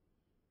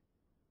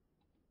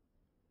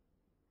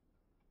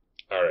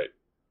 Alright.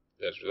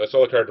 That's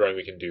all the card drawing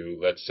we can do.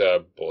 Let's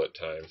bullet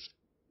time.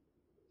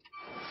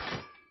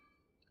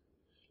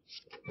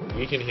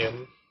 Weaken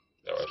him.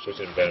 No, I'm supposed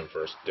to Envenom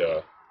first.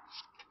 Duh.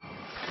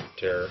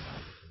 Terror.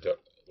 Duh.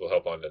 Will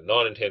help on the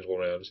non-intangible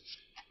rounds.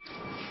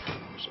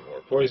 Some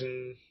more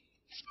poison.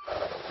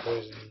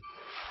 Poison.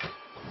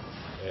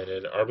 And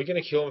then, are we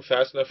going to kill him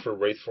fast enough for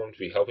Wraith Form to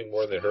be helping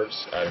more than it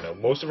hurts? I don't know.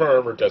 Most of our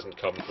armor doesn't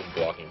come from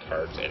blocking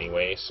cards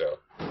anyway, so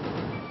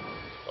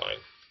fine.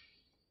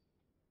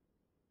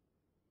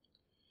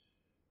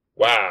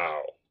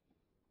 Wow.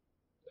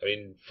 I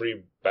mean,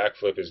 free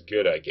backflip is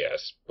good, I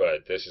guess,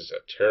 but this is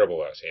a terrible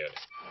last hand.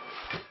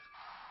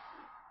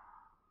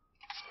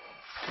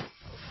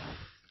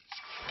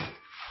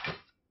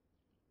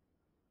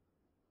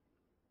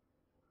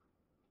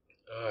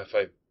 If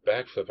I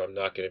backflip, I'm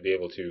not going to be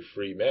able to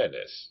free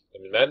Madness. I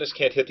mean, Madness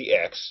can't hit the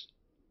X.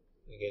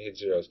 You can't hit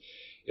zeros.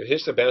 If it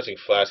hits the Bouncing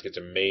Flask, it's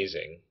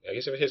amazing. I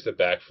guess if it hits the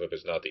backflip,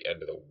 it's not the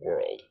end of the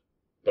world.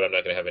 But I'm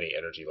not going to have any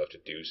energy left to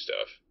do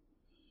stuff.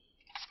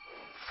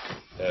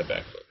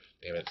 Backflip.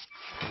 Damn it.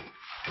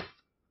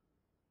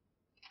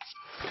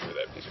 Get rid of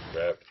that piece of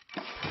crap.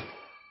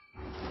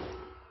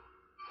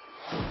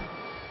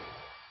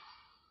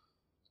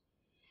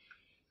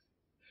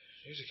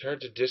 Use a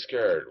card to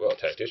discard. Well,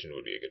 Tactician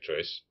would be a good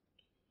choice.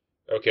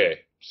 Okay,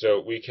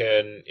 so we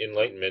can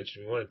Enlightenment.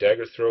 We want to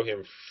Dagger Throw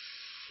him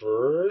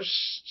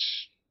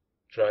first.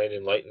 Try and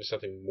Enlighten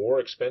something more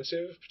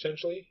expensive,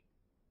 potentially.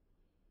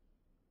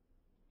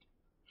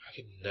 I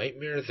could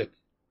Nightmare the...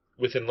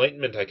 With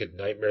Enlightenment, I could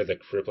Nightmare the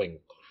Crippling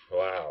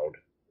Cloud.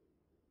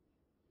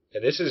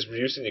 And this is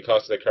reducing the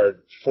cost of the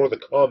card for the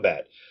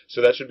combat.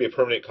 So that should be a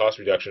permanent cost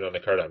reduction on the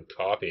card I'm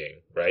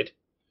copying, right?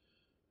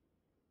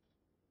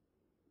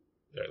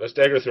 Alright, let's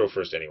Dagger Throw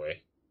first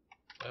anyway.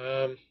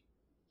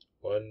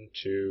 1,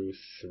 2,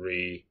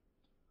 3.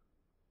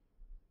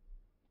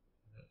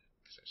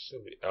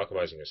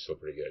 Alchemizing is still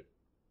pretty good.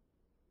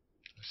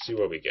 Let's see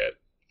what we get.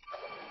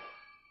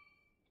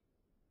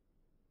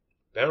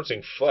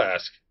 Bouncing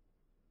Flask.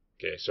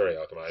 Okay, sorry,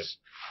 Alchemize.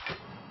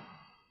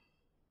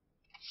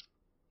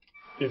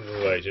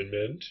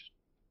 Enlightenment.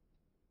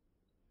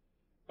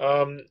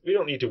 We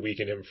don't need to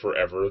weaken him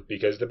forever,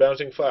 because the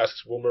Bouncing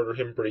Flasks will murder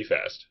him pretty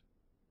fast.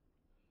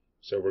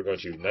 So we're going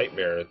to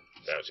Nightmare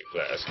Bouncing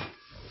Flask.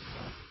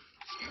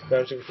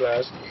 Bouncing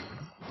Flask.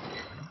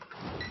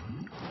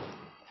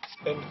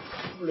 And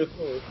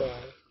Liquefy.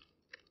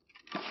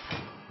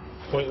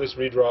 Pointless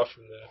redraw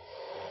from the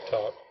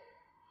top.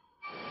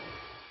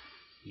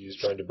 He's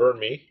trying to burn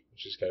me,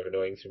 which is kind of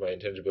annoying through my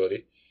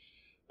intangibility.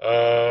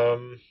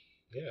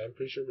 Yeah, I'm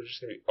pretty sure we're just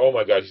going to be... Oh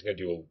my god, he's going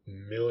to do a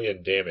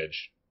million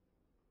damage.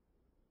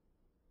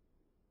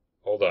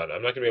 Hold on,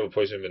 I'm not going to be able to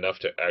poison him enough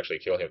to actually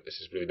kill him. This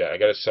is really bad. I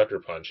got to Sucker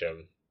Punch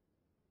him.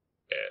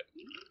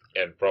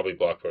 And probably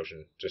Block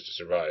Potion, just to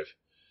survive.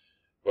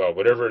 Well,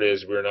 whatever it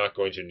is, we're not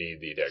going to need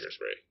the Dagger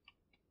Spray.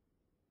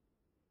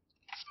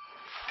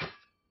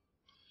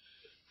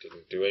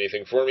 Didn't do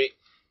anything for me.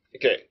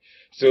 Okay,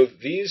 so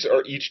these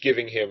are each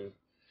giving him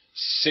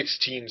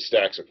 16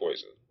 stacks of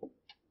poison.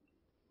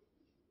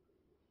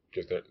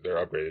 Because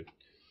they're upgraded.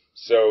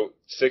 So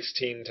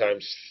 16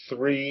 times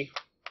 3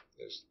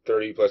 is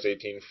 30 plus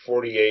 18,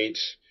 48,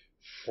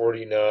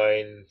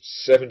 49,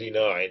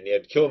 79. Yeah,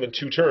 to kill him in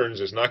 2 turns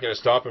is not going to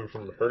stop him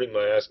from hurting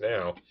my ass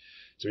now.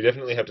 So we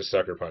definitely have to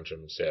Sucker Punch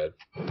him instead.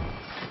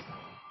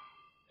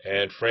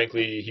 And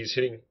frankly, he's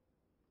hitting...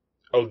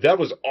 Oh,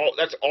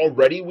 that's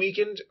already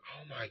weakened?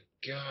 Oh my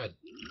god.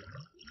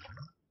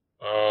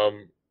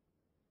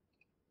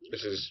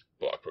 This is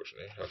Block Potion,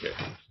 eh? Okay.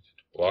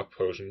 Block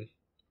Potion.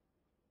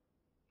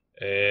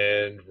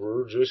 And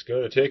we're just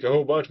going to take a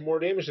whole bunch more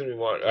damage than we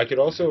want. I could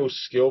also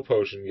Skill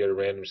Potion, get a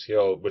random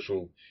skill, which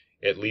will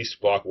at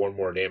least block 1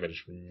 more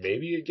damage.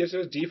 Maybe it gives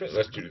us defense?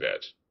 Let's do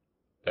that.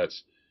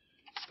 That's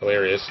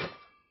hilarious.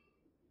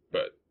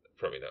 But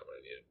probably not what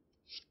I needed.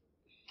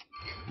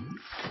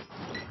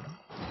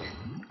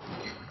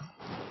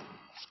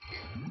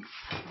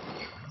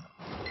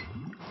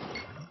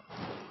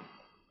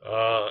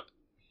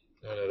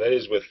 No, that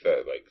is with,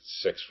 like,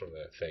 6 from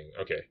the thing.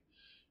 Okay.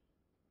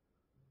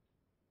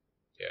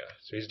 Yeah,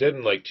 so he's dead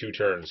in, like, 2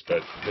 turns,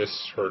 but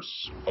this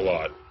hurts a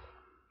lot.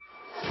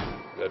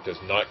 That does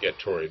not get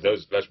Tori.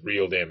 That's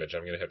real damage.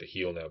 I'm going to have to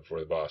heal now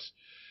before the boss.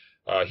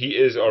 He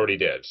is already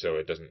dead, so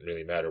it doesn't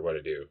really matter what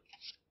I do.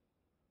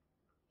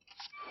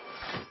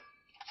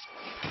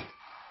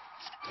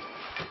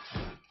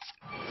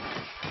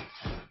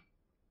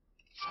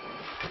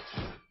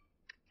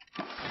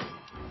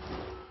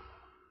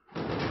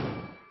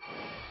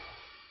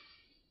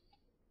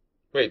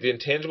 Wait, the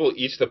intangible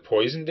eats the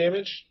poison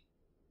damage?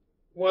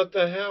 What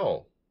the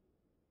hell?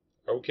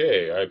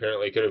 Okay, I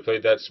apparently could have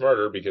played that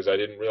smarter because I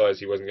didn't realize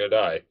he wasn't going to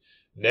die.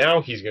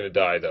 Now he's going to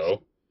die,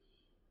 though.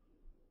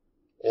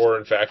 Or,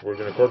 in fact, we're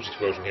going to Corpse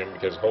Explosion him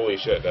because, holy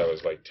shit, that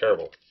was, like,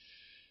 terrible.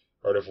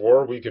 Art of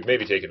War, we could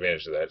maybe take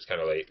advantage of that. It's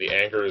kind of late. The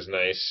Anger is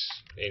nice.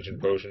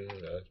 Ancient Potion,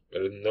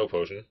 better than no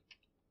potion.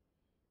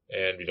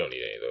 And we don't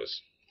need any of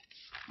those.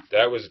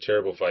 That was a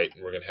terrible fight,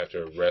 and we're going to have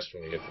to rest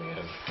when we get to the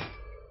end.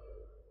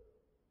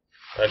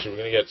 Actually, we're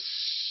going to get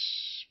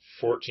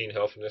 14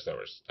 health from this. No,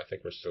 I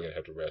think we're still going to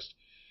have to rest.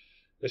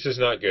 This is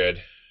not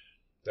good.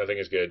 Nothing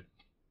is good.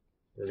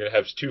 We're going to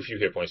have too few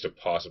hit points to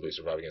possibly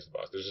survive against the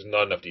boss. There's just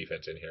not enough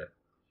defense in here.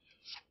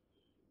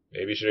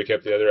 Maybe should have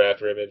kept the other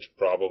after image.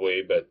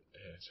 Probably, but...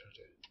 it's hard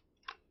to...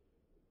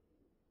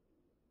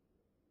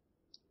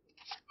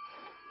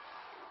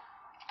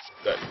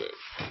 that good.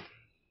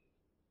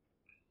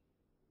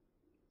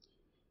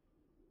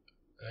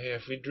 Yeah,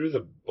 if we drew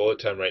the bullet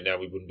time right now,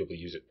 we wouldn't be able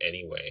to use it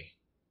anyway.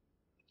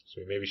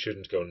 So we maybe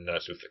shouldn't go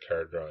nuts with the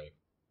card drawing.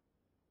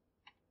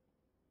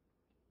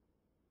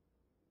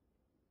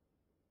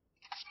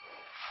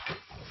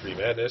 Free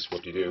madness,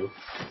 whoop-de-doo.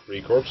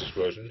 Free corpse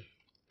explosion.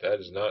 That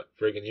is not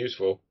friggin'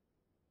 useful.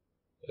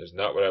 That is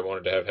not what I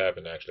wanted to have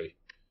happen, actually.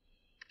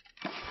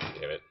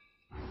 Damn it.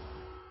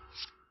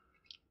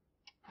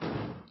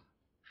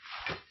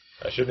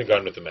 I shouldn't have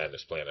gone with the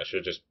madness plan. I should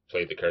have just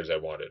played the cards I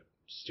wanted.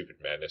 Stupid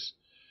madness.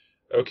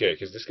 Okay,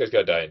 because this guy's got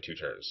to die in 2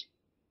 turns.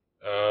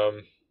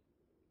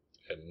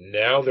 And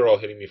now they're all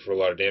hitting me for a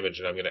lot of damage,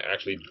 and I'm going to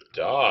actually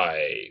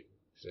die.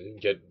 Because I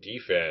didn't get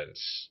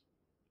defense.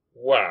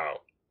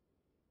 Wow.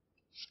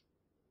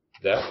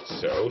 That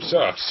so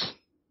sucks.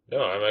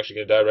 No, I'm actually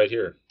going to die right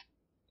here.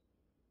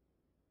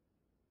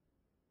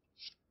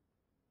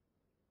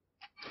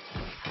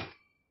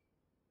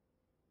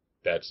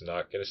 That's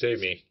not going to save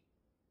me.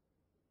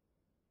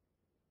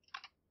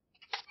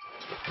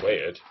 Let's play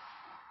it.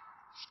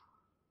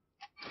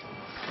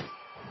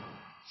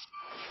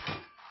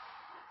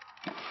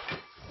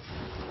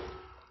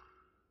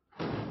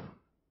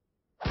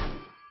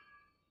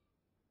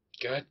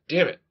 God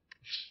damn it.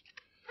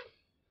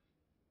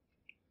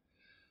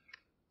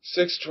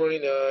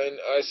 629,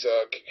 I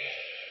suck.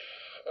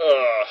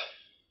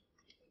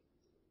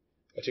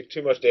 I took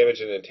too much damage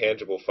in an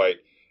intangible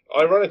fight.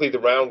 Ironically, the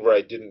round where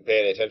I didn't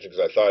pay any attention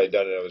because I thought I'd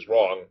done it and I was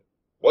wrong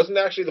wasn't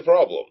actually the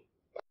problem.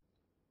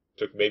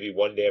 Took maybe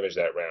 1 damage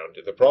that round.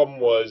 The problem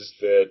was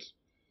that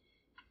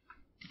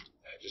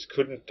I just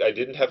couldn't, I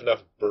didn't have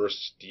enough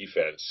burst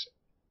defense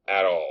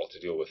at all to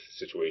deal with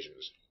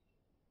situations.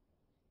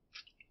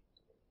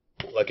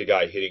 Like a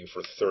guy hitting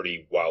for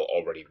 30 while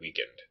already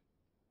weakened.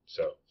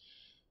 So,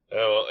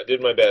 well, I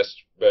did my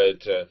best,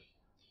 but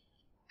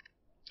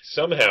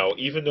somehow,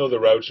 even though the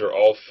routes are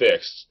all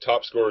fixed,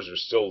 top scores are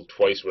still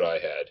twice what I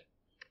had.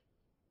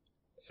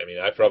 I mean,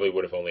 I probably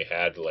would have only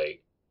had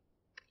like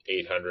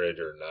 800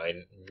 or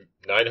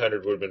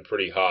 900 would have been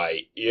pretty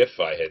high if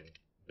I had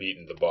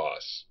beaten the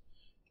boss.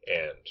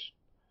 And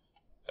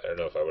I don't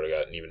know if I would have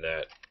gotten even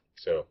that.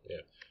 So,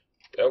 yeah.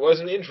 That was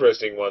an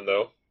interesting one,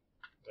 though.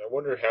 I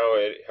wonder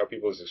how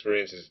people's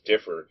experiences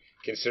differ,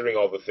 considering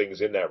all the things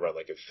in that run,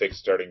 like a fixed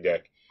starting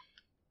deck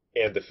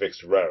and the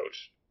fixed route,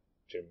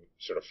 to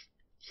sort of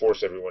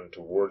force everyone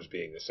towards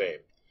being the same.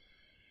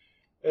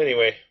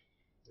 Anyway,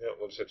 yeah,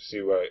 we'll just have to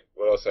see what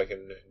else I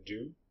can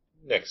do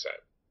next time.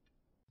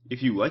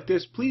 If you like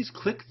this, please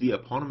click the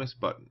eponymous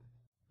button.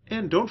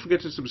 And don't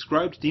forget to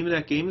subscribe to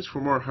Demonac Games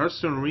for more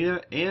Hearthstone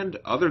Arena and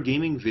other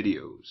gaming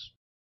videos.